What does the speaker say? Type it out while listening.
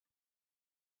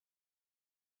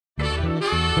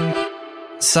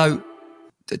So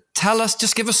tell us,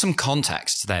 just give us some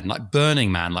context then, like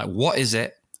Burning Man, like what is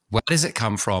it? Where does it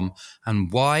come from?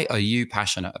 And why are you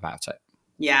passionate about it?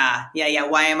 Yeah.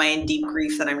 Why am I in deep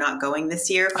grief that I'm not going this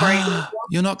year, for example?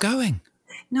 You're not going?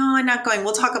 No, I'm not going.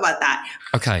 We'll talk about that.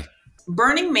 Okay.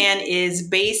 Burning Man is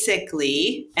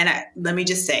basically, let me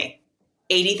just say,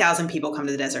 80,000 people come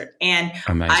to the desert. And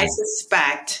Amazing. I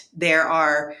suspect there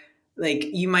are, like,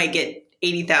 you might get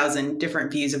 80,000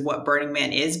 different views of what Burning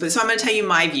Man is. But so I'm going to tell you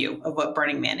my view of what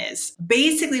Burning Man is.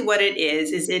 Basically what it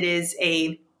is it is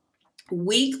a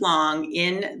week long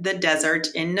in the desert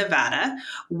in Nevada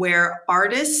where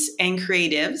artists and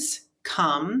creatives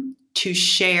come to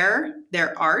share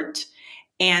their art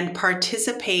and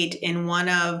participate in one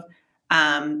of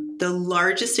the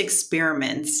largest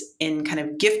experiments in kind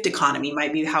of gift economy,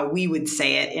 might be how we would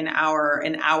say it in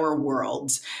our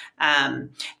worlds.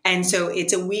 And so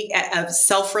it's a week of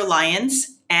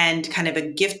self-reliance and kind of a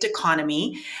gift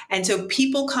economy. And so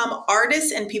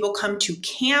artists and people come to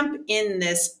camp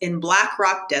in Black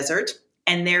Rock Desert,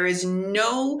 and there is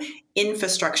no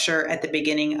infrastructure at the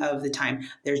beginning of the time.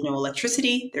 There's no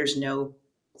electricity, there's no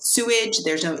sewage,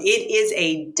 it is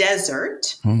a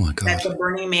desert. Oh my God. That the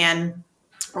Burning Man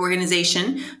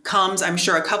organization comes, I'm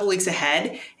sure, a couple weeks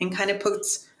ahead and kind of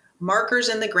puts markers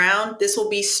in the ground. This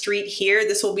will be street here.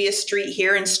 This will be a street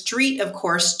here. And street, of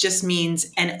course, just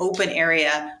means an open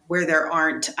area where there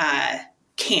aren't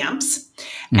camps.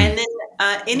 And then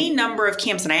any number of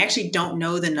camps, and I actually don't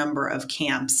know the number of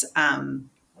camps,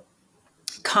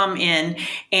 come in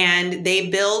and they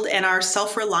build and are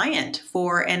self-reliant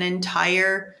for an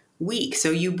entire week.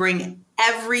 So you bring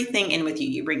everything in with you.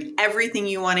 You bring everything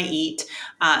you want to eat.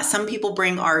 Some people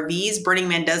bring RVs. Burning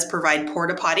Man does provide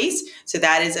porta potties, so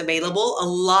that is available. A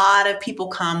lot of people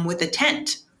come with a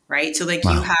tent, right? So like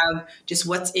you have just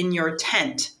what's in your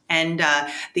tent. And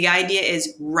the idea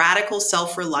is radical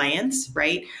self-reliance,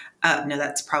 right? No,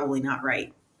 that's probably not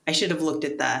right. I should have looked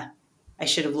at the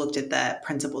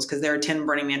principles, because there are 10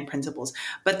 Burning Man principles.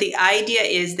 But the idea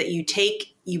is that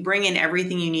you bring in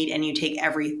everything you need and you take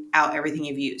out everything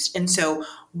you've used. And so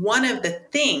one of the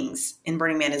things in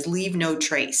Burning Man is leave no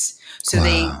trace. So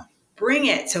they bring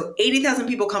it. So 80,000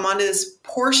 people come onto this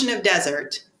portion of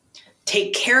desert,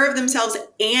 take care of themselves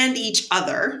and each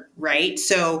other, right?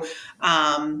 So,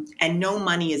 and no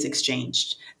money is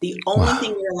exchanged. The only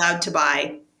thing you're allowed to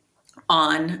buy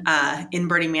in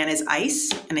Burning Man is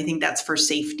ice, and I think that's for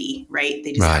safety, right?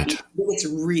 They just it's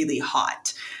really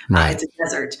hot. It's a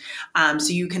desert,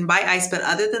 so you can buy ice, but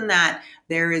other than that,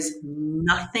 there is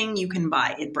nothing you can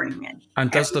buy at Burning Man.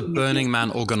 And does the Burning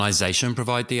Man organization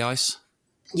provide the ice?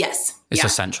 Yes, it's a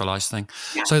centralized thing.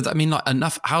 Yeah. So I mean, like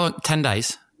enough. How long? 10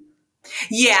 days?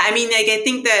 Yeah, I mean, like I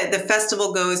think the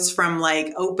festival goes from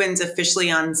like opens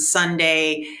officially on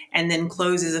Sunday and then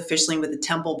closes officially with the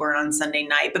temple burn on Sunday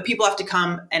night. But people have to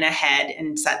come ahead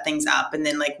and set things up, and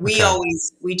then like we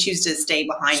choose to stay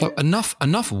behind. So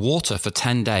enough water for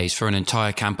 10 days for an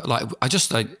entire camp. Like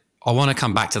I want to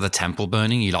come back to the temple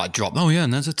burning. You like drop,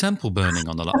 and there's a temple burning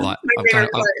on the like.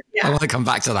 I want to come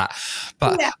back to that,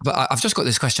 but I've just got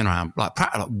this question around like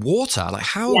water. Like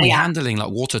how are we handling like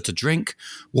water to drink,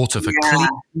 water for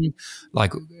cleaning?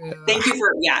 Like, thank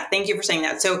you for saying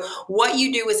that. So what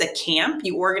you do as a camp,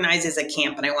 you organize as a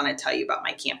camp, and I want to tell you about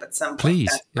my camp at some point.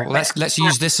 Please, let's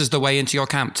use this as the way into your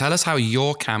camp. Tell us how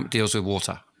your camp deals with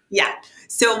water. Yeah.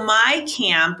 So my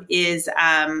camp is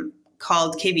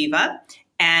called Que Viva.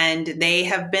 And they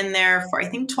have been there for, I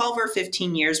think, 12 or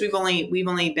 15 years. We've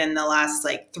only been the last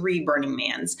like 3 Burning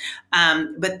Mans.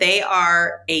 But they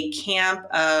are a camp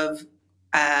of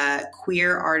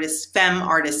queer artists, femme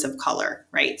artists of color,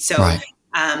 right? So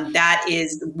that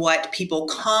is what people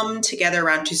come together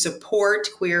around to support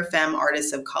queer femme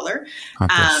artists of color.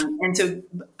 And so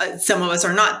some of us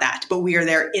are not that, but we are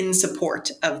there in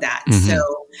support of that.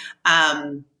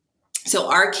 Mm-hmm. So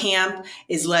our camp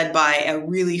is led by a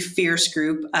really fierce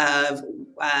group of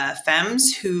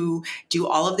femmes who do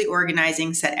all of the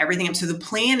organizing, set everything up. So the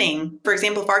planning, for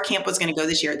example, if our camp was going to go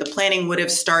this year, the planning would have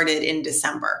started in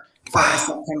December for a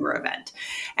September event.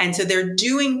 And so they're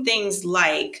doing things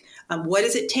like, what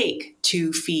does it take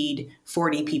to feed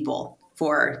 40 people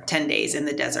for 10 days in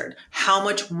the desert? How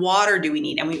much water do we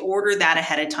need? And we order that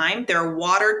ahead of time. There are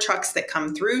water trucks that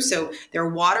come through. So there are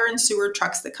water and sewer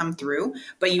trucks that come through,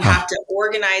 but you have to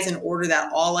organize and order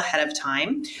that all ahead of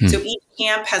time. So each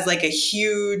camp has like a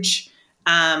huge,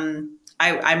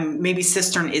 maybe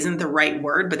cistern isn't the right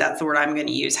word, but that's the word I'm going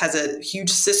to use, has a huge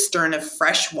cistern of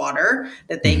fresh water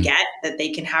that they get, that they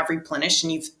can have replenished.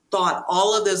 And you've thought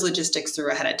all of those logistics through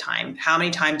ahead of time. How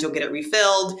many times you'll get it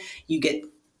refilled. You get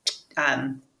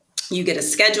You get a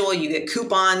schedule, you get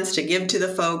coupons to give to the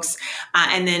folks.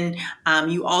 And then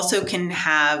you also can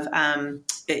have,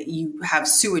 you have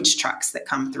sewage trucks that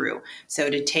come through. So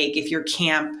to take, if your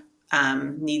camp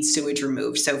needs sewage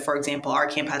removed. So for example, our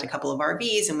camp had a couple of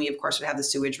RVs and we of course would have the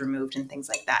sewage removed and things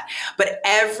like that. But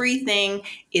everything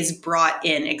is brought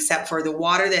in except for the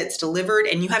water that's delivered.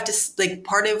 And you have to, like,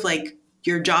 part of like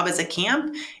your job as a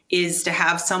camp is to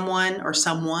have someone or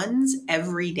someone's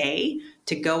every day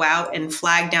to go out and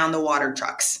flag down the water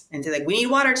trucks and say, like, we need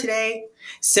water today.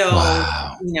 So,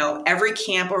 Wow. Every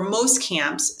camp or most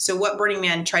camps. So what Burning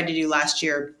Man tried to do last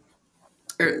year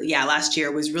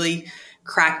was really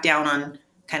crack down on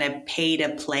kind of pay to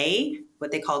play,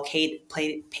 what they call pay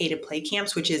to play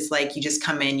camps, which is like you just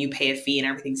come in, you pay a fee and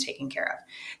everything's taken care of.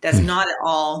 That's not at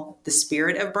all the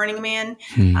spirit of Burning Man.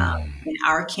 In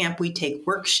our camp, we take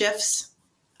work shifts.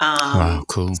 Wow,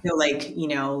 cool. So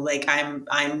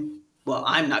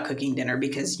I'm not cooking dinner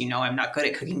because, I'm not good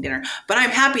at cooking dinner, but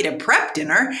I'm happy to prep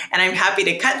dinner and I'm happy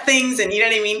to cut things and you know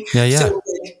what I mean? Yeah. So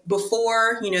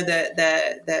before,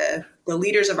 the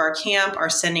leaders of our camp are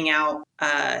sending out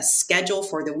a schedule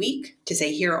for the week to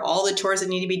say, here are all the chores that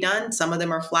need to be done. Some of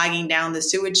them are flagging down the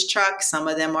sewage truck. Some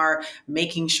of them are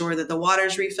making sure that the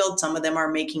water's refilled. Some of them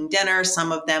are making dinner.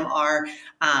 Some of them are,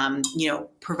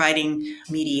 providing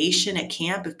mediation at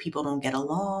camp if people don't get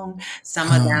along.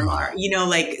 Some of them are,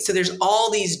 so there's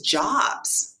all these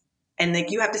jobs and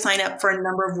like you have to sign up for a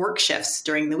number of work shifts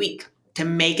during the week to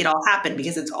make it all happen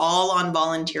because it's all on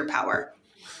volunteer power.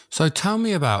 So tell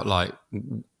me about, like,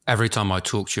 every time I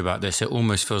talk to you about this, it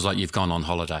almost feels like you've gone on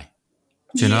holiday.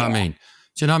 Do you know what I mean?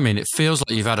 Do you know what I mean? It feels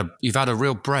like you've had a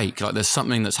real break. Like there's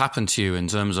something that's happened to you in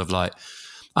terms of like,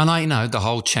 and I know the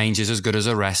whole change is as good as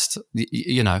a rest,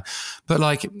 but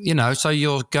like, so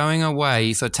you're going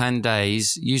away for 10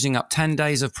 days, using up 10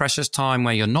 days of precious time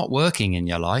where you're not working in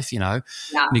your life, Yeah.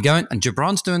 You're going, and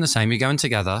Gibran's doing the same. You're going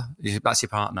together. That's your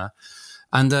partner.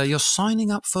 And you're signing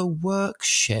up for work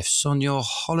shifts on your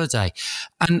holiday.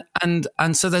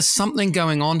 And so there's something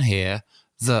going on here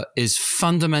that is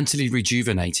fundamentally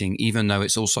rejuvenating, even though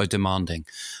it's also demanding.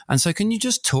 And so can you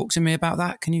just talk to me about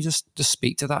that? Can you just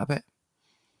speak to that a bit?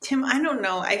 Tim, I don't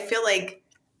know. I feel like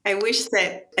I wish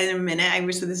that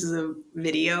this is a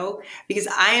video because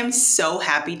I am so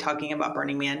happy talking about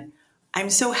Burning Man. I'm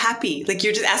so happy. Like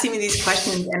you're just asking me these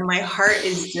questions and my heart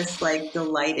is just like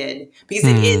delighted because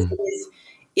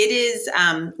it is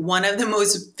one of the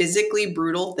most physically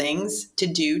brutal things to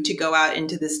do, to go out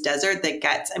into this desert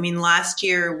last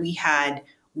year we had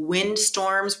wind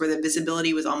storms where the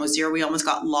visibility was almost zero. We almost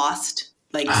got lost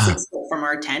 6 foot from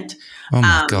our tent. Oh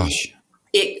my gosh.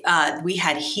 We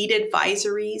had heat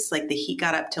advisories, like the heat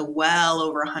got up to well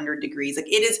over 100 degrees. Like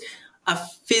it is a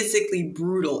physically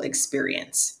brutal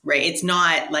experience, right? It's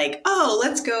not like, oh,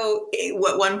 let's go,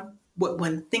 what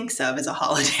one thinks of as a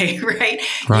holiday, right?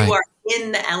 You are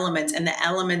in the elements and the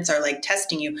elements are like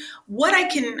testing you. What I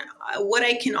can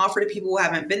offer to people who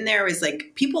haven't been there is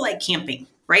like people like camping,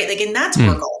 right? Like, and that's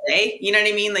work all day. You know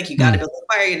what I mean? Like you got to build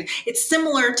a fire. It's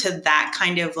similar to that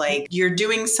kind of like you're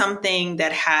doing something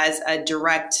that has a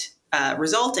direct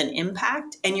result and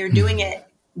impact and you're doing it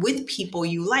with people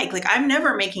you like. Like I'm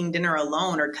never making dinner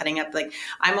alone or cutting up. Like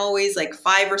I'm always like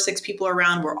 5 or 6 people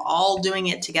around. We're all doing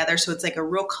it together. So it's like a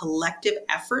real collective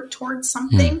effort towards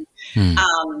something.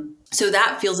 So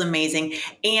that feels amazing.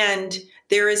 And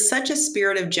there is such a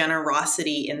spirit of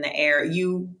generosity in the air.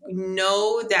 You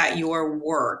know that your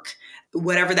work,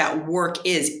 whatever that work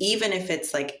is, even if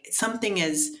it's like something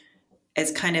as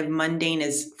kind of mundane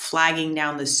as flagging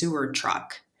down the sewer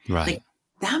truck, right? Like,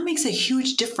 that makes a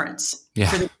huge difference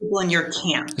for the people in your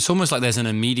camp. It's almost like there's an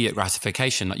immediate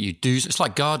gratification that you do. It's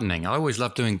like gardening. I always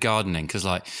love doing gardening because,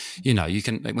 like, you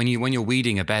can when you're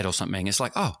weeding a bed or something, it's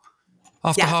like, oh,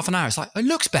 after half an hour, it's like, it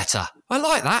looks better. I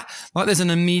like that. Like there's an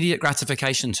immediate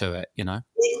gratification to it,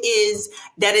 It is.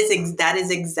 That is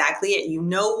exactly it. You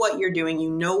know what you're doing. You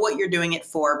know what you're doing it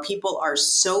for. People are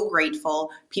so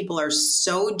grateful. People are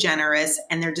so generous,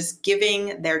 and they're just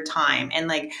giving their time. And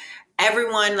like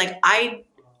everyone, like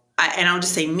and I'll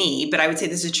just say me, but I would say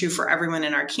this is true for everyone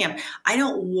in our camp. I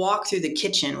don't walk through the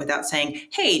kitchen without saying,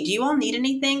 hey, do you all need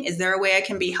anything? Is there a way I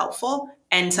can be helpful?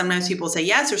 And sometimes people say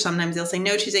yes, or sometimes they'll say,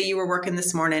 no, Tuesday, you were working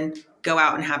this morning, go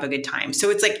out and have a good time.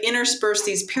 So it's like interspersed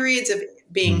these periods of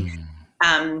being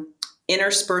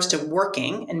interspersed of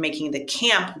working and making the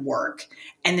camp work,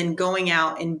 and then going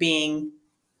out and being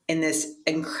in this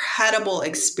incredible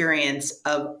experience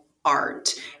of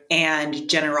art and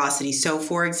generosity. So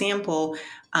for example,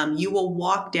 you will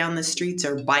walk down the streets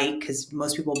or bike, because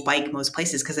most people bike most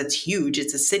places because it's huge.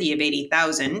 It's a city of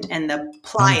 80,000 and the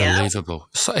playa. Unbelievable.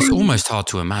 So it's almost hard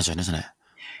to imagine, isn't it?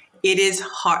 It is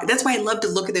hard. That's why I love to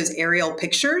look at those aerial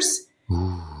pictures,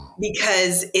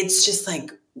 because it's just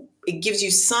like, it gives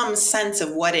you some sense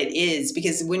of what it is.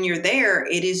 Because when you're there,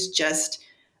 it is just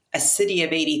a city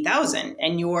of 80,000,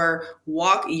 and you're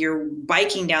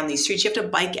biking down these streets. You have to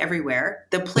bike everywhere.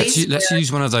 The place. Let's use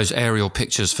one of those aerial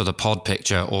pictures for the pod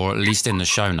picture, or at least in the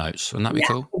show notes. Wouldn't that be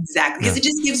cool? Exactly. Because it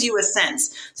just gives you a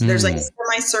sense. So there's like a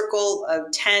semicircle of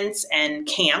tents and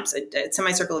camps, a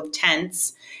semicircle of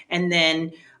tents. And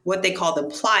then what they call the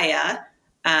playa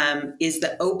is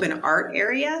the open art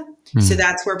area. So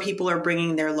that's where people are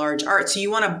bringing their large art. So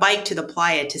you want to bike to the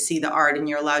playa to see the art, and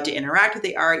you're allowed to interact with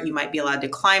the art. You might be allowed to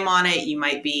climb on it. You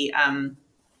might be,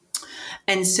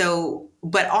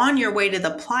 but on your way to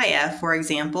the playa, for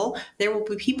example, there will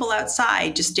be people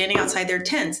outside just standing outside their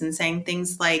tents and saying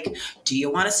things like, do you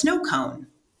want a snow cone?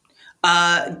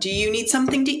 Do you need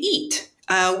something to eat?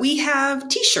 We have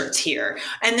t-shirts here.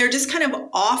 And they're just kind of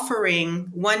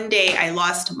offering. One day I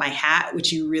lost my hat,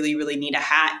 which you really, really need a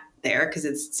hat there because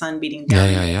it's sun beating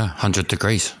down. Yeah. 100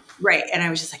 degrees. Right. And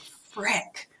I was just like,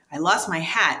 frick, I lost my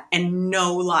hat. And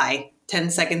no lie,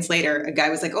 10 seconds later, a guy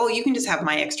was like, oh, you can just have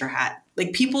my extra hat.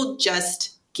 Like, people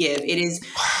just give. It is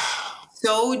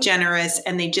so generous.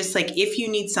 And they just like, if you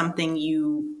need something,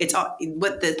 it's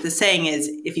what the saying is,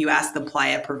 if you ask, the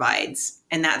playa provides.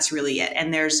 And that's really it.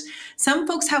 And there's some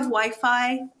folks have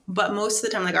Wi-Fi, but most of the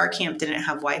time, like our camp didn't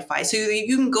have Wi-Fi. So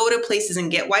you can go to places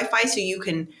and get Wi-Fi so you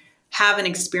can have an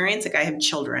experience. Like, I have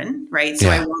children, right? So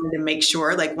I wanted to make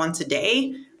sure, like, once a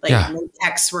day, like no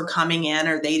texts were coming in,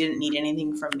 or they didn't need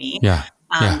anything from me.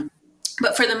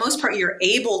 But for the most part, you're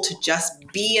able to just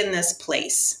be in this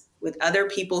place with other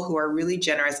people who are really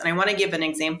generous. And I want to give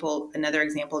another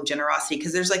example of generosity,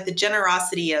 because there's like the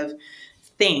generosity of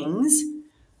things.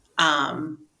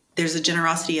 There's a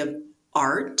generosity of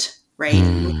art, right?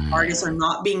 Artists are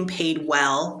not being paid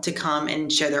well to come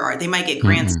and share their art. They might get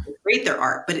grants to create their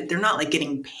art, but they're not like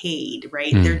getting paid,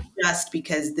 right? They're just,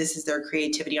 because this is their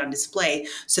creativity on display.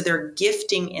 So they're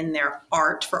gifting in their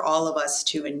art for all of us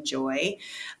to enjoy.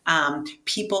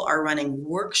 People are running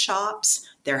workshops.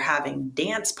 They're having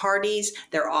dance parties.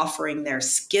 They're offering their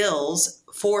skills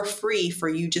for free for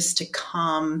you just to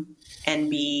come and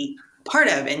be part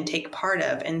of and take part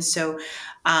of. And so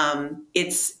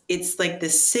it's like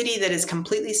this city that is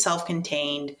completely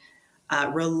self-contained,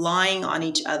 relying on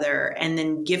each other, and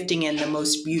then gifting in the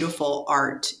most beautiful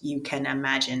art you can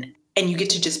imagine. And you get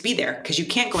to just be there because you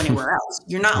can't go anywhere else.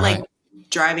 You're not like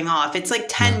driving off. It's like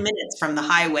 10 minutes from the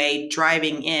highway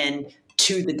driving in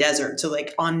to the desert. So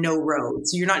like on no road.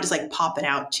 So you're not just like popping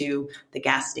out to the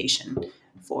gas station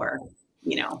for,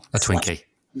 a Twinkie.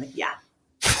 Like, yeah.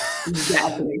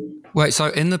 Exactly. Wait, so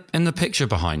in the picture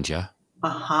behind you.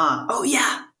 Oh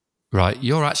yeah. Right,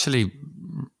 you're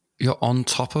on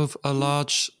top of a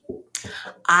large.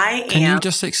 Can you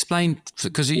just explain,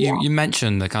 because you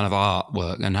mentioned the kind of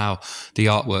artwork and how the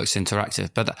artwork's interactive,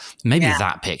 but maybe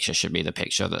that picture should be the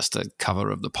picture that's the cover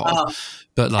of the pod. Oh,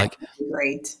 but like,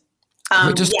 great.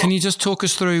 Can you just talk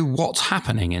us through what's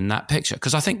happening in that picture?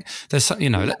 Because I think there's,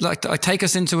 like take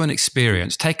us into an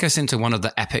experience, take us into one of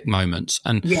the epic moments,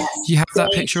 and you have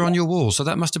that picture on your wall. So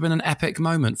that must have been an epic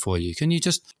moment for you. Can you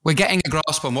we're getting a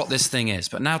grasp on what this thing is,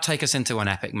 but now take us into an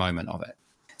epic moment of it.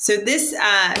 So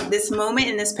this moment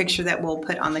in this picture that we'll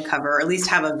put on the cover, or at least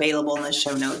have available in the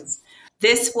show notes,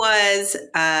 this was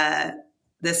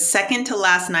the second to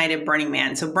last night of Burning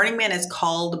Man. So Burning Man is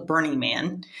called Burning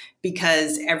Man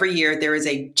because every year there is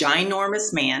a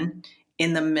ginormous man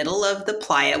in the middle of the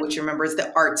playa, which remember is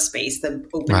the art space, the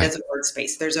open desert art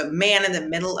space. There's a man in the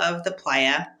middle of the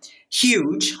playa,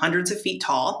 huge, hundreds of feet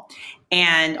tall.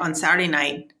 And on Saturday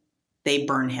night, they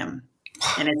burn him.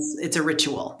 And it's a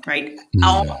ritual, right?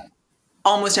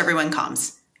 Almost everyone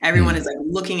comes. Everyone is like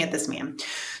looking at this man.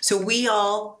 So we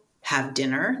all have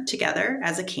dinner together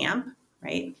as a camp,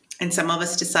 right? And some of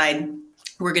us decide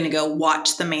we're going to go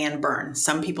watch the man burn.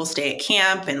 Some people stay at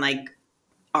camp and like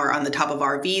are on the top of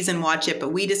RVs and watch it. But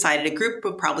we decided, a group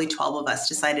of probably 12 of us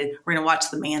decided we're going to watch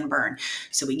the man burn.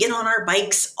 So we get on our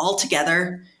bikes all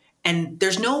together, and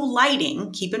there's no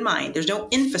lighting. Keep in mind, there's no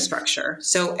infrastructure.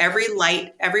 So every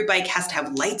bike has to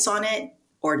have lights on it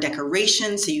or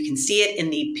decoration so you can see it in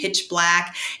the pitch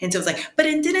black. And so it's like, we're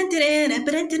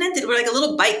like a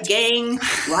little bike gang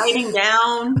riding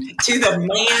down to the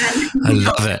man. I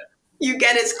love it. You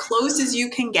get as close as you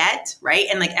can get, right?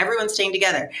 And like everyone's staying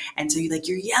together. And so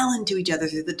you're yelling to each other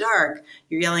through the dark.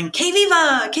 You're yelling, Que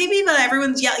viva, Que viva.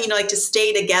 Everyone's yelling, like to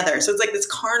stay together. So it's like this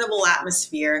carnival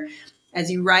atmosphere.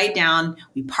 As you ride down,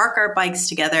 we park our bikes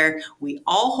together. We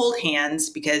all hold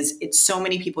hands because it's so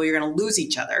many people. You're going to lose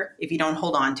each other if you don't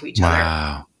hold on to each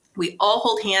other. We all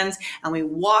hold hands and we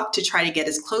walk to try to get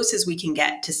as close as we can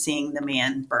get to seeing the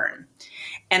man burn.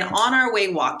 And on our way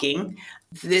walking,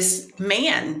 this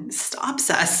man stops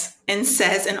us and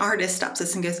says, an artist stops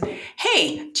us and goes,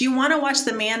 "Hey, do you want to watch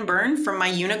the man burn from my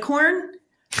unicorn?"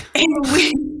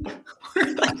 And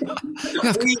we're like,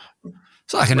 Yeah,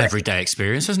 it's like an everyday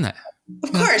experience, isn't it?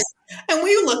 Of course. And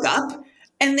we look up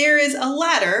and there is a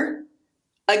ladder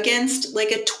against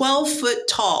like a 12-foot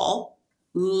tall,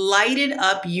 lighted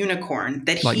up unicorn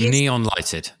that like neon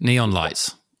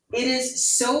lights. It is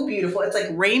so beautiful. It's like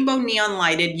rainbow neon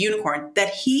lighted unicorn that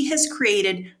he has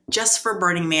created just for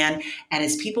Burning Man. And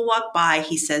as people walk by,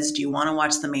 he says, "Do you want to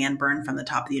watch the man burn from the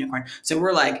top of the unicorn?" So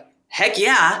we're like, heck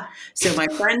yeah. So my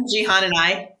friend Jihan and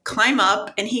I climb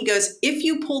up and he goes, "If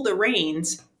you pull the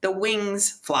reins, the wings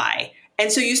fly." And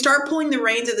so you start pulling the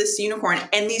reins of this unicorn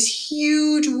and these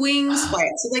huge wings fly.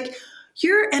 So like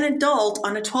you're an adult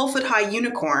on a 12-foot high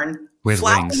unicorn with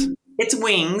wings. Its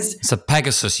wings. It's a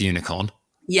Pegasus unicorn.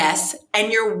 Yes.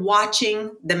 And you're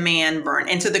watching the man burn.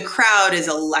 And so the crowd is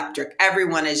electric.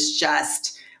 Everyone is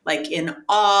just like in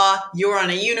awe. You're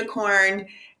on a unicorn.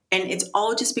 And it's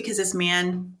all just because this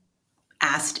man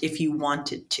asked if you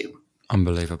wanted to.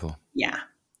 Unbelievable. Yeah.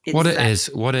 What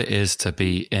it is to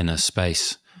be in a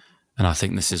space. And I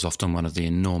think this is often one of the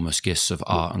enormous gifts of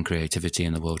art and creativity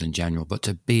in the world in general, but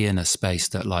to be in a space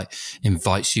that like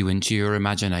invites you into your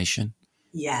imagination.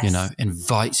 Yes. You know,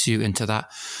 invites you into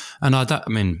that. And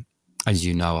as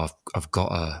you know, I've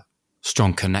got a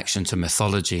strong connection to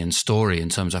mythology and story in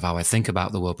terms of how I think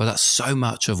about the world. But that's so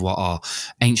much of what our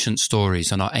ancient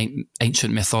stories and our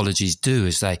ancient mythologies do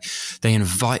is they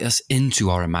invite us into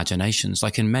our imaginations.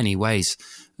 Like in many ways,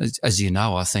 as you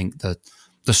know, I think that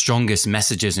the strongest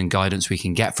messages and guidance we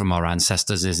can get from our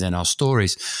ancestors is in our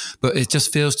stories. But it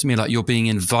just feels to me like you're being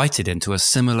invited into a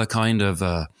similar kind of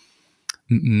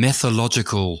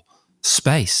mythological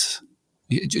space.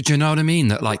 Do you know what I mean?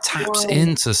 That like taps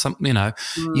into something,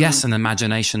 yes, an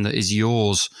imagination that is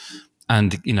yours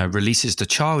and, releases the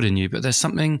child in you. But there's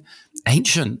something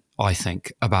ancient, I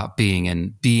think, about being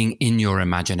in your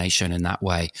imagination in that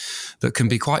way that can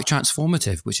be quite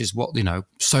transformative, which is what,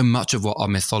 so much of what our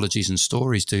mythologies and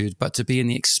stories do. But to be in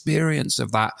the experience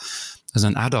of that as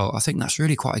an adult, I think that's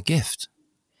really quite a gift.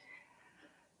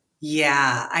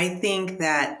 Yeah, I think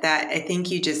I think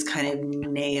you just kind of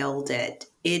nailed it.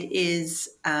 It is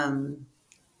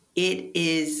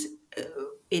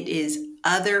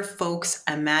other folks'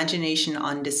 imagination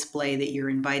on display that you're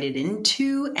invited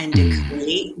into and to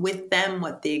create with them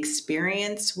what the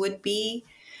experience would be.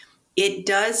 It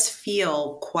does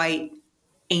feel quite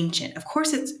ancient. Of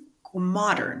course, it's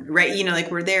modern, right?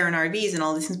 Like we're there in RVs and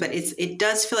all these things, but it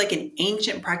does feel like an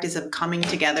ancient practice of coming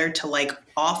together to like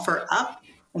offer up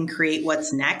and create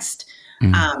what's next.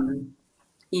 I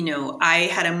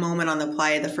had a moment on the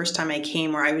playa the first time I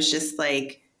came where I was just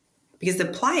like, because the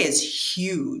playa is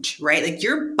huge, right? Like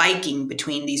you're biking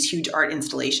between these huge art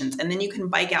installations, and then you can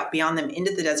bike out beyond them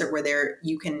into the desert where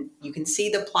you can see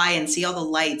the playa and see all the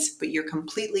lights, but you can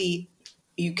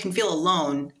feel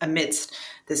alone amidst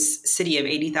this city of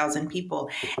 80,000 people.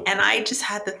 And I just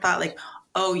had the thought like,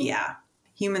 oh yeah,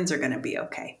 humans are going to be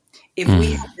okay. If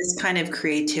we have this kind of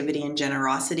creativity and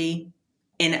generosity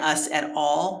in us at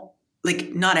all,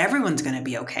 like not everyone's going to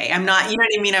be okay. I'm not, you know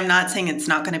what I mean? I'm not saying it's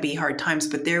not going to be hard times,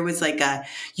 but there was like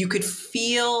you could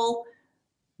feel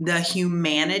the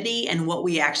humanity and what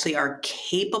we actually are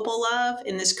capable of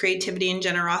in this creativity and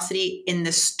generosity in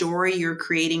the story you're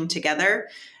creating together.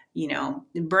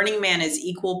 Burning Man is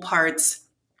equal parts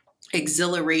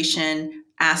exhilaration,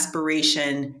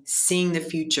 aspiration, seeing the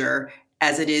future,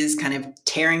 as it is kind of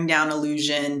tearing down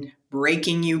illusion,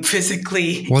 breaking you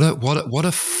physically. What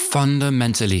a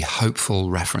fundamentally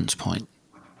hopeful reference point.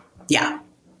 Yeah.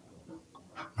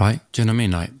 Right? Do you know what I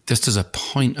mean? Like just as a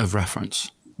point of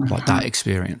reference, like that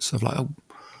experience of like,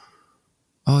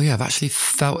 oh yeah, I've actually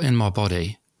felt in my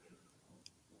body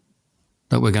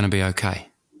that we're going to be okay.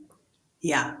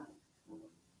 Yeah.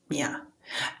 Yeah.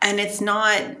 And it's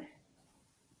not,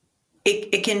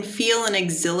 it can feel an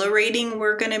exhilarating,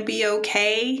 we're going to be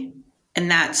okay.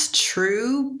 And that's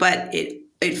true, but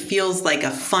it feels like a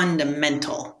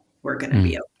fundamental, we're going to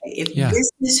be okay. If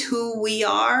this is who we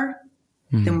are,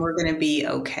 then we're going to be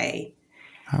okay.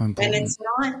 And it's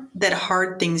not that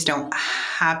hard things don't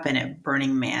happen at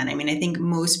Burning Man. I mean, I think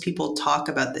most people talk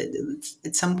about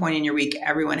at some point in your week,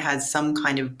 everyone has some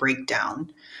kind of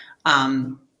breakdown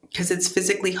because it's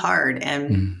physically hard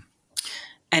and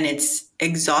it's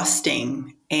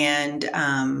exhausting. And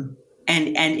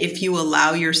if you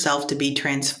allow yourself to be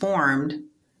transformed,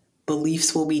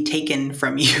 beliefs will be taken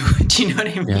from you. Do you know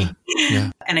what I mean?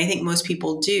 Yeah. And I think most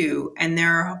people do. And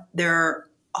there are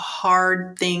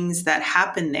hard things that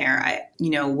happen there.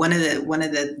 One of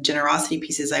the generosity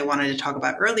pieces I wanted to talk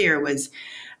about earlier was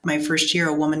my first year.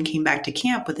 A woman came back to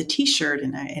camp with a T-shirt,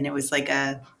 and it was like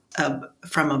a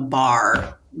from a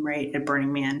bar, right, at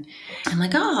Burning Man. I'm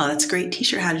like, oh, that's a great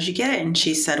T-shirt. How did you get it? And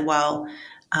she said, well,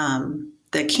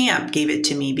 the camp gave it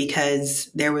to me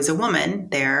because there was a woman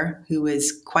there who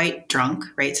was quite drunk,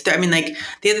 right? So, like,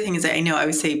 the other thing is that I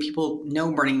always say people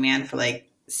know Burning Man for like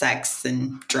sex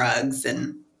and drugs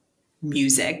and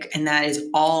music, and that is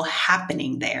all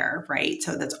happening there, right?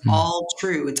 So that's all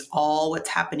true. It's all what's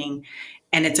happening,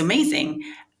 and it's amazing.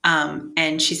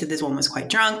 And she said this woman was quite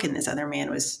drunk, and this other man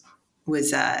was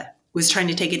trying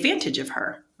to take advantage of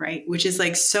her, right? Which is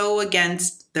like so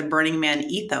against the Burning Man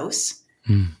ethos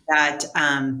that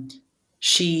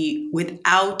she,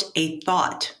 without a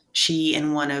thought, she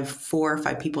and one of 4 or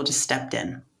 5 people just stepped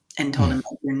in and told him,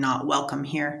 you're not welcome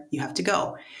here. You have to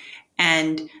go.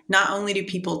 And not only do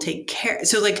people take care,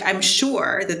 so like, I'm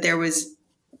sure that there was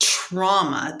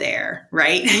trauma there,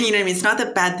 right? You know what I mean? It's not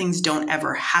that bad things don't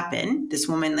ever happen. This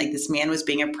woman, like this man, was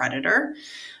being a predator,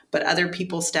 but other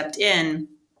people stepped in.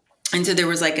 And so there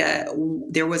was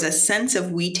a sense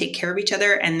of we take care of each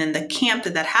other. And then the camp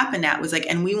that happened at was like,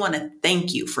 and we want to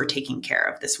thank you for taking care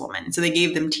of this woman. So they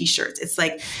gave them T-shirts. It's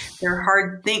like they're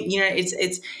hard things,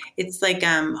 it's like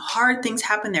hard things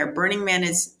happen there. Burning Man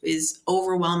is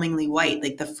overwhelmingly white.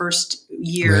 Like the first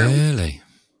year. Really?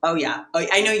 Oh yeah. Oh,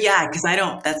 I know. Yeah. Cause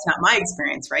that's not my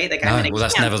experience, right? Like, no,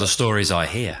 that's never the stories I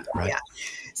hear. Right. Yeah.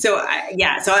 So I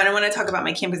don't want to talk about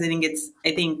my camp because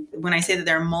I think when I say that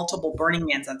there are multiple Burning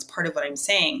Mans, that's part of what I'm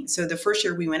saying. So the first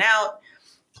year we went out,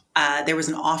 there was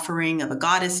an offering of a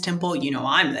goddess temple.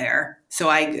 I'm there. So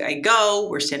I go,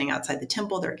 we're standing outside the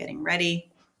temple. They're getting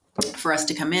ready for us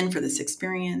to come in for this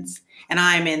experience. And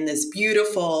I'm in this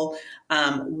beautiful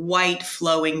white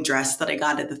flowing dress that I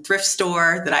got at the thrift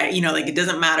store that it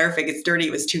doesn't matter if it gets dirty.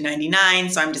 It was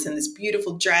 $2.99. So I'm just in this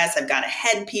beautiful dress. I've got a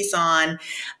headpiece on.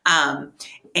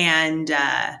 And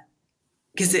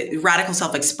because radical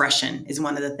self-expression is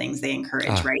one of the things they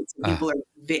encourage, right? So people are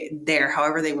there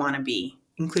however they want to be,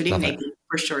 including maybe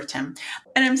for sure, Tim.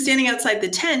 And I'm standing outside the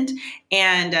tent,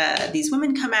 and these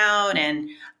women come out, and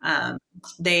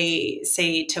they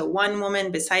say to one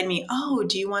woman beside me, oh,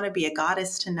 do you want to be a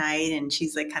goddess tonight? And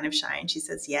she's like kind of shy, and she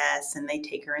says yes. And they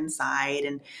take her inside,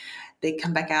 and they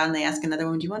come back out and they ask another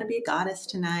woman, do you want to be a goddess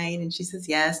tonight? And she says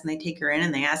yes. And they take her in,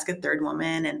 and they ask a third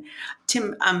woman. And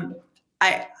Tim,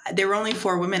 there were only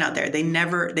 4 women out there. They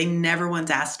never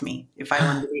once asked me if I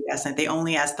wanted to be a goddess. They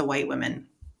only asked the white women.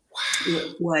 Wow.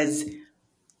 It was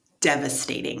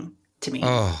devastating to me.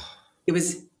 Oh. It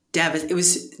was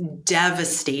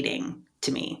devastating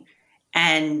to me.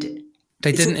 And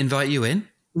they didn't invite you in?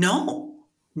 No.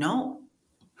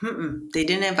 They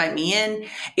didn't invite me in.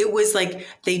 It was like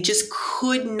they just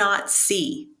could not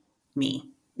see me.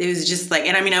 It was just like,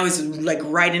 and I was like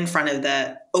right in front of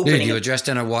the opening. Dude, you were dressed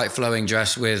in a white flowing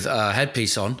dress with a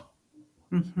headpiece on.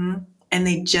 Mm-hmm. And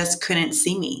they just couldn't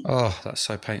see me. Oh, that's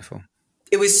so painful.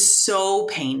 It was so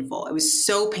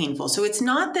painful. So it's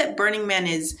not that Burning Man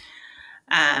is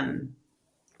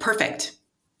perfect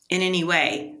in any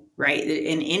way, right?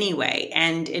 In any way.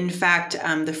 And in fact,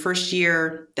 the first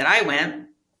year that I went,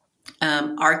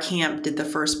 our camp did the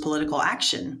first political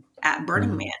action at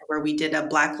Burning Man, where we did a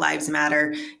Black Lives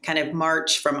Matter kind of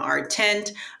march from our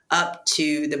tent up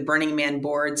to the Burning Man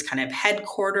board's kind of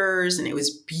headquarters. And it was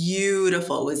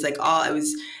beautiful. It was like,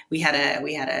 we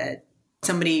had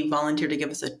somebody volunteered to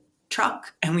give us a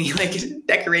truck, and we like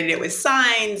decorated it with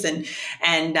signs, and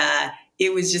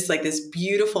it was just like this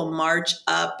beautiful march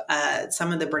up.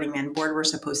 Some of the Burning Man board were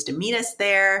supposed to meet us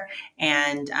there,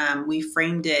 and we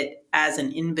framed it as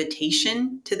an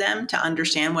invitation to them to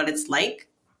understand what it's like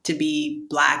to be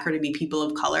Black or to be people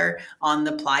of color on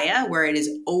the playa, where it is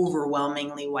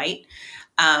overwhelmingly white.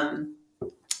 And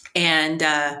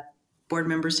board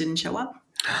members didn't show up.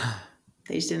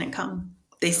 They just didn't come.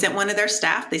 They sent one of their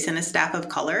staff. They sent a staff of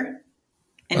color.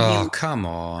 And come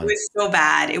on. It was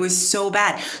so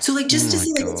bad. So like, just to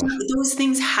see like, those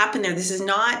things happen there. This is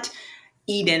not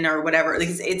Eden or whatever. Like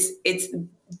it's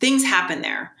things happen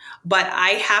there. But I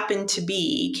happen to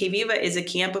be, Que Viva is a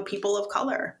camp of people of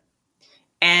color.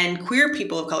 And queer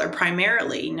people of color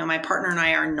primarily. My partner and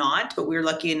I are not, but we're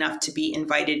lucky enough to be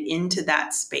invited into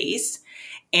that space.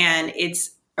 And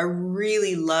it's a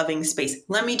really loving space.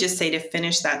 Let me just say, to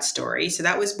finish that story. So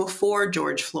that was before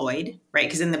George Floyd, right?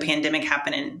 Because then the pandemic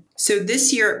happened. So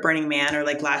this year at Burning Man, or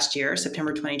like last year,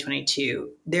 September 2022,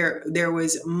 there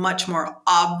was much more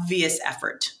obvious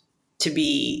effort to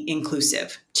be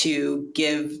inclusive, to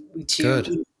give, to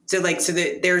Good. so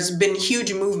that there's been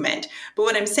huge movement. But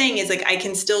what I'm saying is like I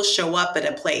can still show up at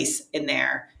a place in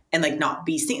there and like not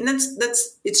be seen. And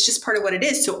that's it's just part of what it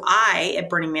is. So I at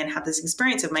Burning Man have this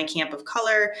experience of my camp of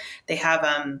color. They have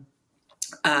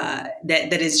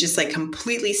that is just like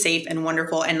completely safe and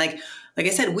wonderful. And like I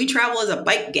said, we travel as a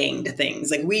bike gang to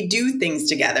things. Like we do things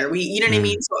together. You know what I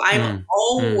mean? So I'm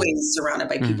always surrounded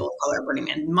by people of color at Burning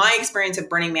Man. My experience at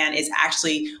Burning Man is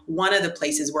actually one of the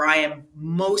places where I am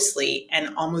mostly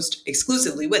and almost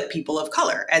exclusively with people of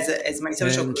color as my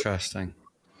social group. Interesting.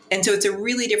 And so it's a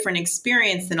really different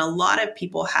experience than a lot of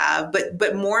people have,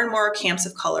 but more and more camps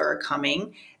of color are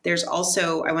coming. There's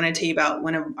also, I want to tell you about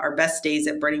one of our best days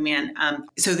at Burning Man.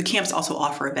 So the camps also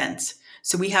offer events.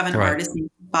 So we have an artist,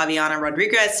 Fabiana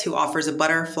Rodriguez, who offers a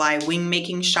butterfly wing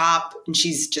making shop, and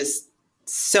she's just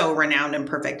so renowned and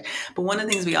perfect. But one of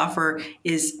the things we offer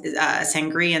is a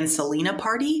sangria and Selena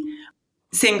party.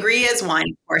 Sangria is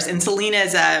wine, of course, and Selena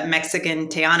is a Mexican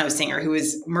Teano singer who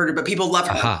was murdered, but people love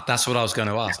her. Aha, that's what I was going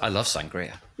to ask. I love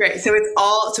sangria. Great. So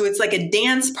it's like a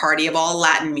dance party of all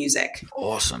Latin music.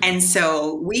 Awesome. And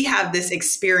so we have this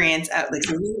experience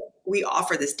we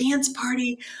offer this dance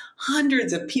party.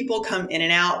 Hundreds of people come in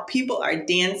and out. People are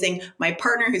dancing. My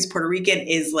partner, who's Puerto Rican,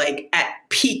 is like at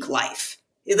peak life.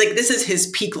 Like this is his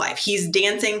peak life. He's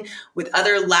dancing with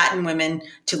other Latin women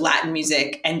to Latin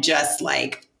music and just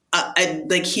like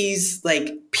he's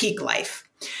like peak life.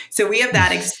 So we have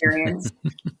that experience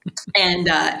and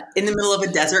in the middle of a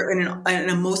desert in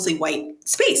a mostly white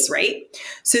space, right?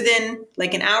 So then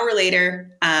like an hour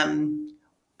later,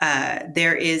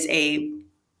 there is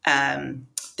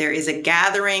a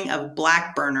gathering of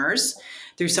Black burners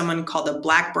through someone called the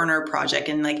Black Burner Project.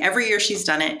 And like every year she's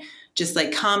done it, just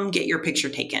like come get your picture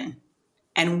taken.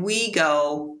 And we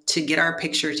go to get our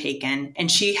picture taken. And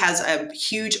she has a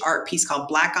huge art piece called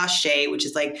Black Ache, which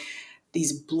is like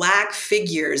these Black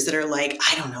figures that are like,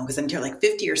 I don't know, because they're like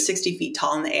 50 or 60 feet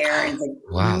tall in the air. And it's like,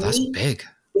 wow, that's big.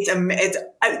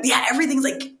 Everything's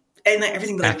like, and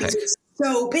everything, but like, these are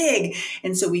so big.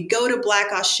 And so we go to Black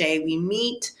Ache, we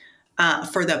meet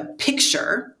for the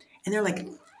picture, and there are like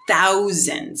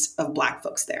thousands of Black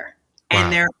folks there. Wow.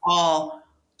 And they're all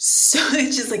so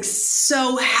it's just like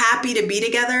so happy to be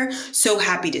together, so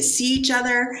happy to see each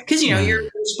other because, you're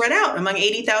spread out among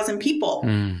 80,000 people.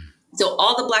 So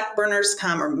all the Black burners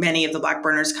come, or many of the Black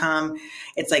burners come.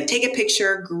 It's like, take a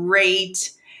picture.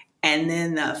 Great. And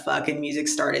then the fucking music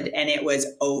started and it was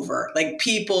over. Like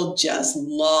people just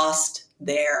lost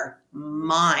their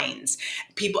minds.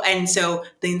 And so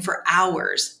then for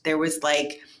hours there was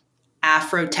like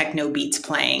Afro techno beats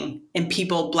playing and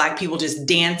Black people just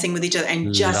dancing with each other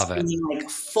and just being like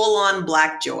full on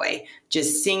Black joy,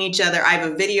 just seeing each other. I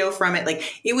have a video from it. Like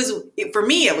for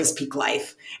me, it was peak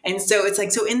life. And so it's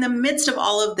like, so in the midst of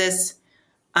all of this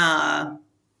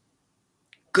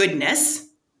goodness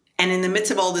and in the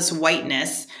midst of all this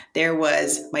whiteness, there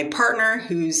was my partner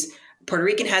who's Puerto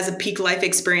Rican, has a peak life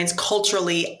experience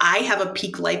culturally. I have a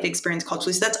peak life experience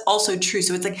culturally. So that's also true.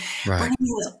 So it's like, Burning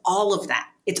Man is all of that.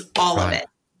 It's all of it.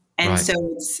 And so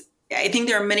I think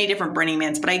there are many different Burning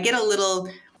Mans, but I get a little,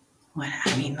 what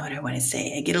do I want to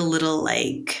say? I get a little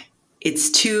like, it's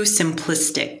too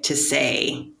simplistic to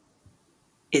say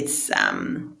it's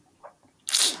kind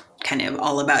of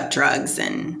all about drugs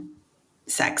and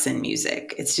sex and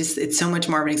music. It's so much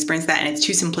more of an experience that, and it's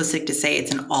too simplistic to say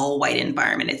it's an all white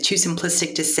environment. It's too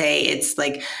simplistic to say it's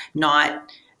like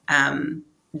not,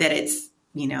 that it's,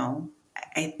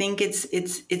 I think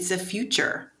it's a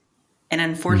future. And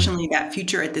unfortunately that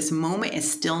future at this moment is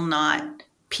still not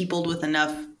peopled with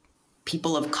enough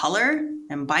people of color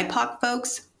and BIPOC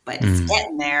folks, but it's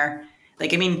getting there.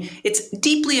 Like, I mean, it's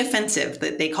deeply offensive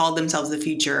that they call themselves the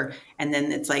future. And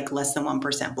then it's like less than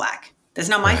 1% Black. That's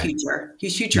not my future.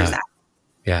 Whose future is that?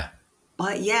 Yeah.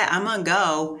 But yeah, I'm going to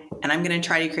go and I'm going to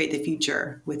try to create the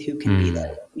future with who can be there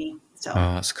with me. So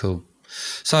that's cool.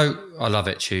 So I love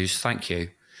it, Tues. Thank you.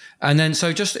 And then,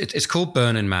 so just, it's called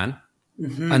Burning Man.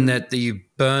 And that you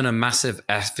burn a massive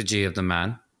effigy of the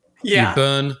man. Yeah. You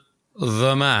burn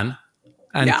the man.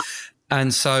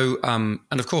 And so, and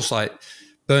of course, like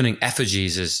burning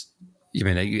effigies is,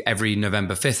 every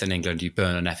November 5th in England, you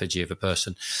burn an effigy of a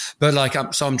person. But like,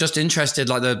 so I'm just interested,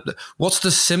 like what's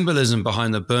the symbolism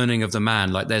behind the burning of the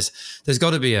man? Like there's got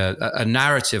to be a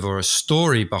narrative or a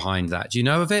story behind that. Do you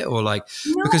know of it? Or like,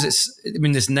 because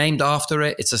it's named after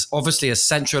it. It's obviously a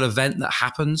central event that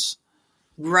happens.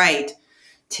 Right.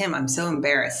 Tim, I'm so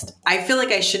embarrassed. I feel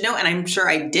like I should know. And I'm sure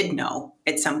I did know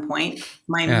at some point.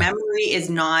 My memory is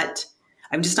not,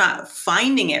 I'm just not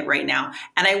finding it right now.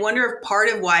 And I wonder if part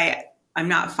of why I'm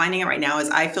not finding it right now is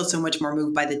I feel so much more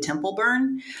moved by the temple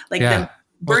burn. Like Yeah. the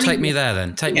Well, burning. take me there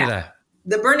then. Take me there.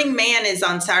 The Burning Man is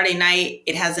on Saturday night.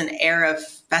 It has an air of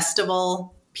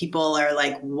festival. People are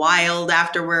like wild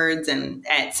afterwards. And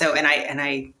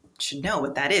I should know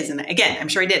what that is. And again, I'm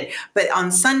sure I did. But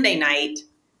on Sunday night,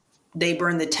 they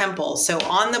burn the temple. So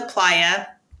on the playa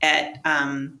at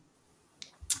kind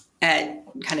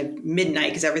of midnight,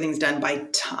 because everything's done by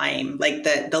time, like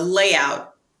the layout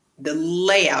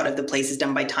of the place is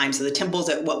done by time. So the temple's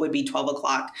at what would be 12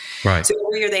 o'clock. Right. So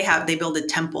every year they build a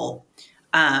temple,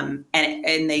 and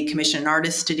they commission an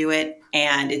artist to do it.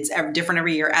 And it's different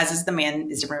every year, as is the man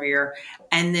is different every year.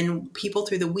 And then people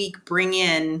through the week bring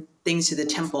in things to the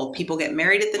temple. People get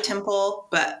married at the temple,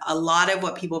 but a lot of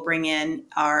what people bring in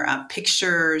are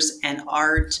pictures and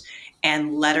art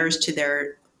and letters to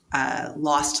their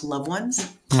lost loved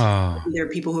ones. Oh. There are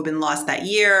people who've been lost that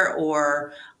year,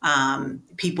 or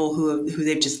people who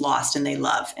they've just lost and they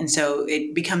love. And so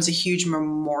it becomes a huge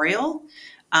memorial.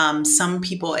 Some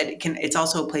people, it's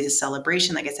also a place of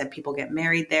celebration. Like I said, people get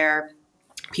married there.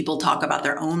 People talk about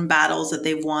their own battles that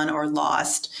they've won or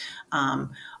lost.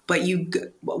 But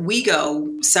we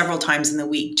go several times in the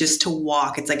week just to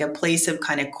walk. It's like a place of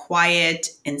kind of quiet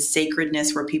and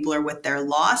sacredness where people are with their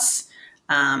loss,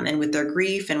 and with their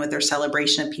grief and with their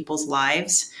celebration of people's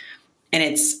lives. And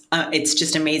it's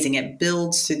just amazing. It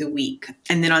builds through the week.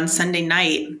 And then on Sunday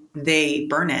night, they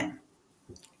burn it.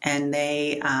 And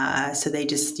they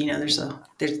just, there's a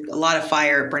lot of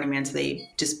fire at Burning Man. So they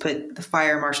just put, the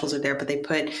fire marshals are there, but they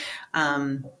put,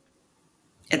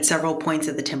 at several points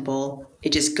of the temple,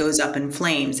 it just goes up in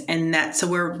flames. And so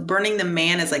we're burning the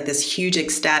man as like this huge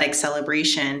ecstatic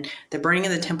celebration. The burning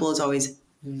of the temple is always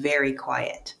very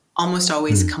quiet, almost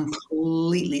always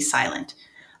completely silent.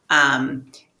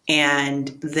 And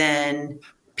then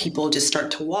people just start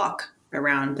to walk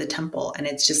around the temple, and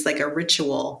it's just like a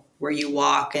ritual where you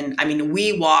walk. And I mean,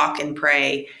 we walk and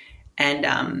pray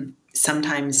and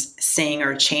sometimes sing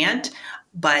or chant,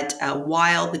 but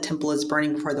while the temple is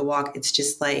burning before the walk, it's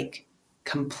just like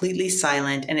completely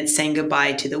silent, and it's saying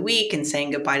goodbye to the week and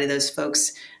saying goodbye to those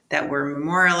folks that were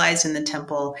memorialized in the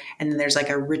temple. And then there's like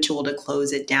a ritual to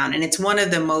close it down. And it's one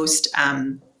of the most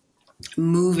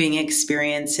moving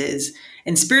experiences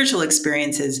and spiritual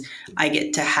experiences I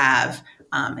get to have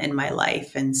in my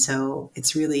life. And so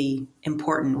it's really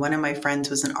important. One of my friends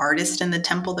was an artist in the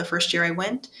temple the first year I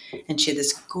went, and she had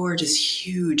this gorgeous,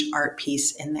 huge art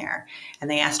piece in there.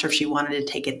 And they asked her if she wanted to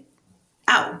take it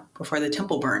out before the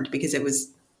temple burned, because it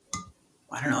was,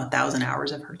 1,000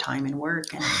 hours of her time and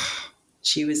work. And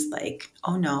she was like,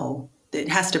 oh no, it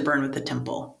has to burn with the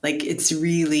temple. Like, it's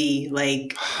really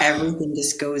like everything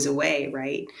just goes away.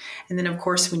 Right. And then of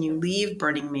course, when you leave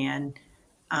Burning Man,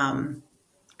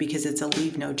 because it's a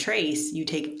leave no trace, you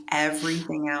take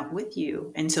everything out with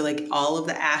you. And so like all of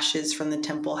the ashes from the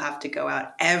temple have to go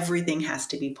out. Everything has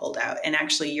to be pulled out. And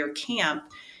actually your camp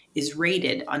is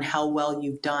rated on how well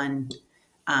you've done,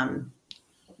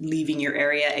 leaving your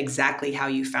area exactly how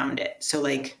you found it. So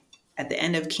like at the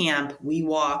end of camp, we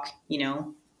walk,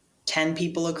 10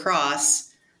 people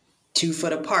across, 2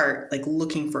 foot apart, like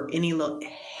looking for any little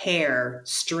hair,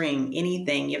 string,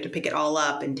 anything. You have to pick it all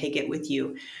up and take it with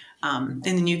you. And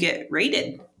then you get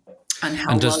rated on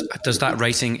how well. Does that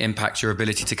rating impact your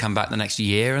ability to come back the next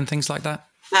year and things like that?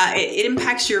 It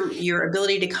impacts your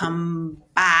ability to come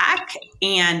back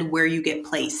and where you get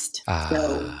placed.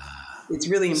 So it's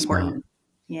really important. Smart.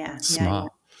 Yeah. Smart. Yeah.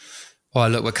 Well,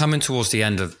 look, we're coming towards the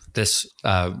end of this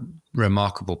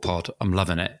remarkable pod. I'm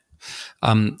loving it.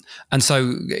 And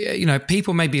so,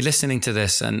 people may be listening to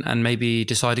this and maybe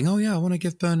deciding, oh yeah, I want to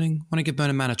give Burning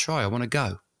Man a try. I want to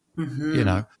go,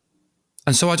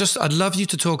 And so I'd love you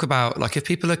to talk about, like, if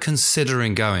people are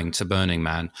considering going to Burning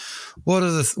Man, what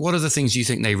are the things you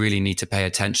think they really need to pay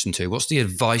attention to? What's the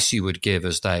advice you would give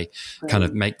as they kind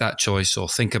of make that choice or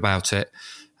think about it?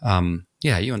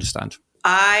 You understand.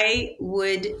 I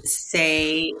would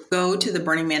say go to the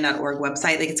burningman.org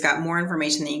website. Like, it's got more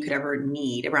information than you could ever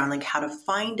need around like how to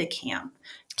find a camp.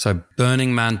 So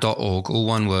burningman.org, all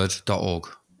one word, .org.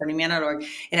 burningman.org.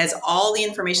 It has all the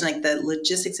information, like the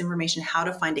logistics information, how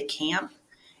to find a camp.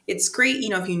 It's great,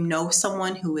 if you know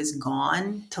someone who is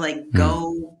gone, to like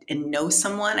go and know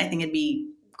someone. I think it'd be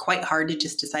quite hard to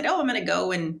just decide, I'm going to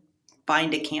go and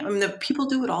find a camp. I mean, the people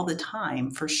do it all the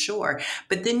time for sure.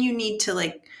 But then you need to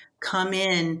like come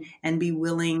in and be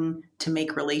willing to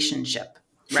make relationship,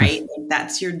 right? Like,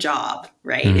 that's your job,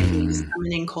 right? If you're just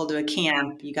coming in cold to a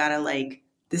camp, you got to like,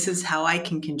 this is how I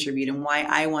can contribute and why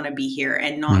I want to be here,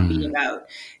 and not be about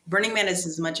Burning Man is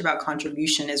as much about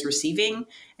contribution as receiving.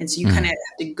 And so you kind of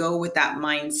have to go with that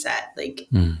mindset. Like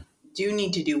do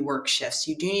need to do work shifts.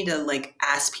 You do need to like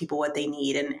ask people what they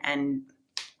need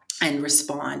and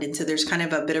respond. And so there's kind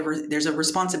of a bit of there's a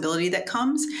responsibility that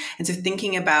comes. And so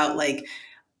thinking about like,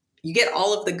 you get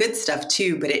all of the good stuff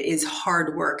too, but it is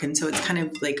hard work. And so it's kind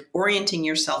of like orienting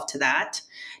yourself to that,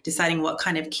 deciding what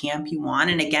kind of camp you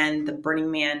want. And again, the Burning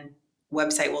Man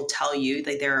website will tell you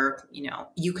that there are,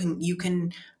 you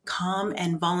can come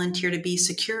and volunteer to be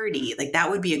security. Like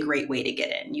that would be a great way to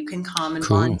get in. You can come and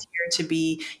volunteer to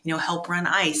be, help run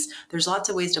ice. There's lots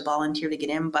of ways to volunteer to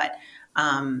get in, but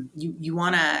you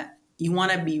want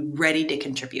to be ready to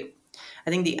contribute. I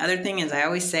think the other thing is I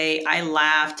always say, I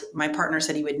laughed. My partner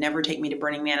said he would never take me to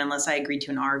Burning Man unless I agreed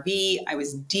to an RV. I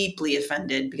was deeply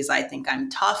offended because I think I'm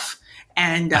tough.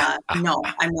 And no,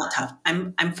 I'm not tough.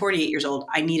 I'm 48 years old.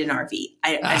 I need an RV.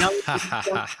 I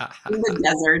don't in the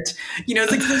desert.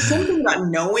 It's like there's something about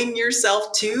knowing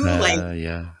yourself too.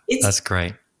 It's that's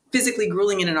great. Physically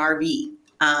grueling in an RV.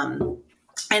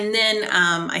 And then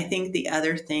I think the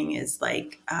other thing is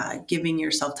like giving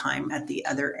yourself time at the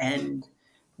other end.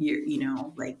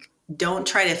 Don't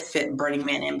try to fit Burning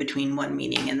Man in between one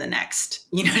meeting and the next.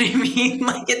 You know what I mean?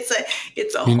 Like it's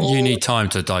a whole... You need time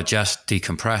to digest,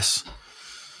 decompress.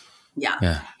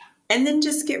 Yeah. And then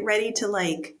just get ready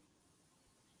to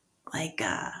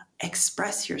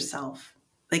express yourself.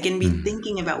 And be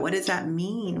thinking about what does that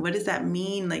mean? What does that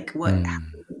mean? Like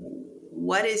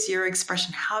what is your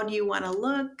expression? How do you want to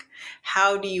look?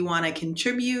 How do you want to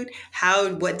contribute?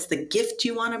 What's the gift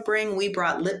you want to bring? We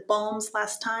brought lip balms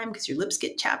last time because your lips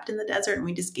get chapped in the desert and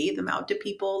we just gave them out to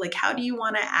people. Like, how do you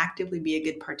want to actively be a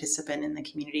good participant in the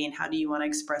community? And how do you want to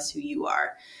express who you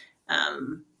are?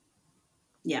 I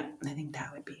think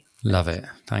that would be. Love it.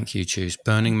 Thank you, Tues.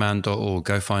 burningman.org.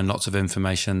 Go find lots of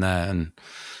information there and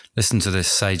listen to this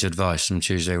sage advice from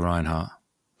Tuesday Reinhardt.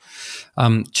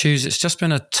 Tues, it's just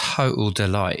been a total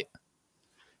delight.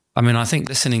 I mean, I think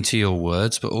listening to your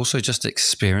words, but also just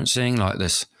experiencing like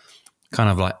this kind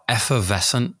of like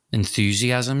effervescent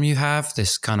enthusiasm you have,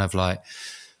 this kind of like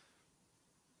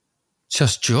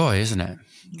just joy, isn't it?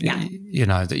 Yeah.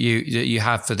 That you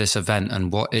have for this event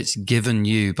and what it's given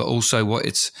you, but also what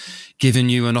it's given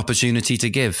you an opportunity to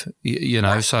give,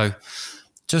 so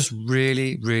just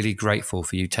really, really grateful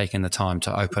for you taking the time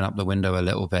to open up the window a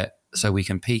little bit so we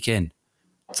can peek in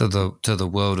to the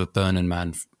world of Burning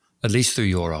Man, at least through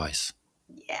your eyes.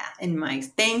 Yeah. And Mike,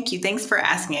 thank you. Thanks for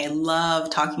asking. I love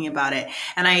talking about it.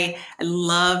 And I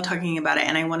love talking about it.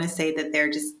 And I want to say that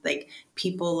they're just like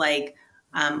people like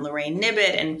Lorraine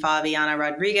Nibbett and Fabiana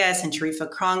Rodriguez and Sharifa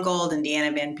Krongold and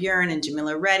Deanna Van Buren and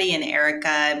Jamila Reddy and Erica,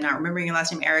 I'm not remembering your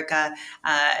last name, Erica,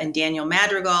 and Daniel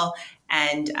Madrigal.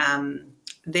 And and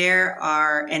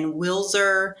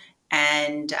Wilzer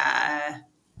and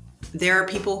there are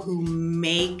people who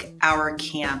make our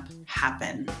camp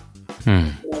happen.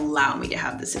 Allow me to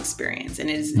have this experience. And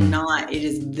it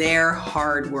is their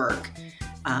hard work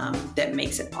that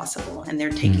makes it possible. And they're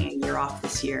taking a year off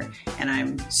this year. And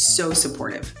I'm so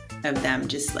supportive of them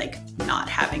just like not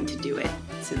having to do it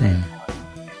so that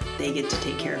they get to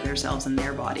take care of themselves and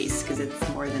their bodies, because it's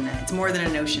more than a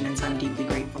notion. And so I'm deeply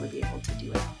grateful to be able to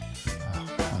do it.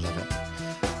 Oh, I love it.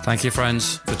 Thank you,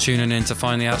 friends, for tuning in to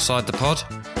Finally Outside the Pod.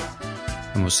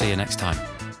 And we'll see you next time.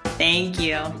 Thank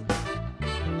you.